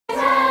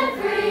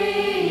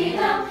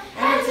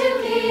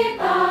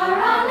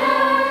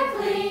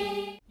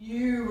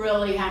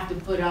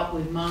up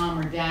with mom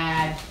or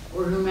dad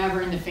or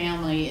whomever in the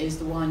family is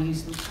the one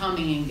who's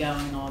coming and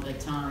going all the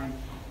time.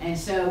 And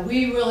so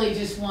we really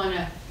just want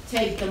to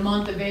take the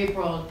month of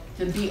April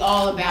to be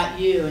all about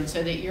you, and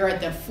so that you're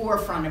at the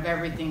forefront of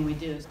everything we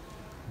do.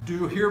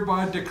 Do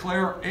hereby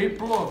declare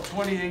April of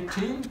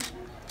 2018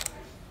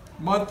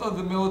 Month of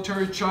the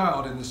Military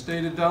Child in the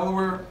state of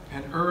Delaware,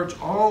 and urge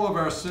all of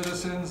our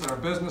citizens, our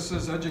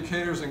businesses,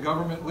 educators, and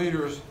government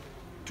leaders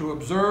to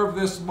observe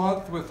this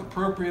month with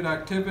appropriate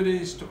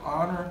activities to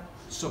honor,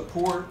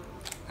 support,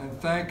 and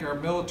thank our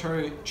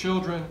military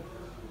children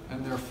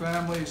and their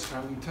families.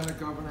 Our Lieutenant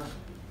Governor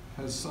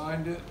has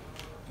signed it,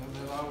 and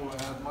then I will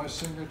add my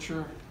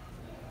signature.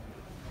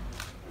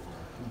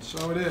 And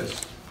so it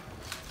is.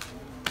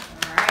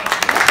 All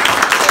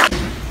right.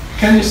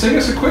 Can you sing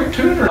us a quick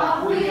tune?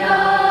 Off we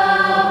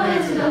go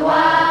into the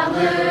wild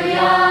blue.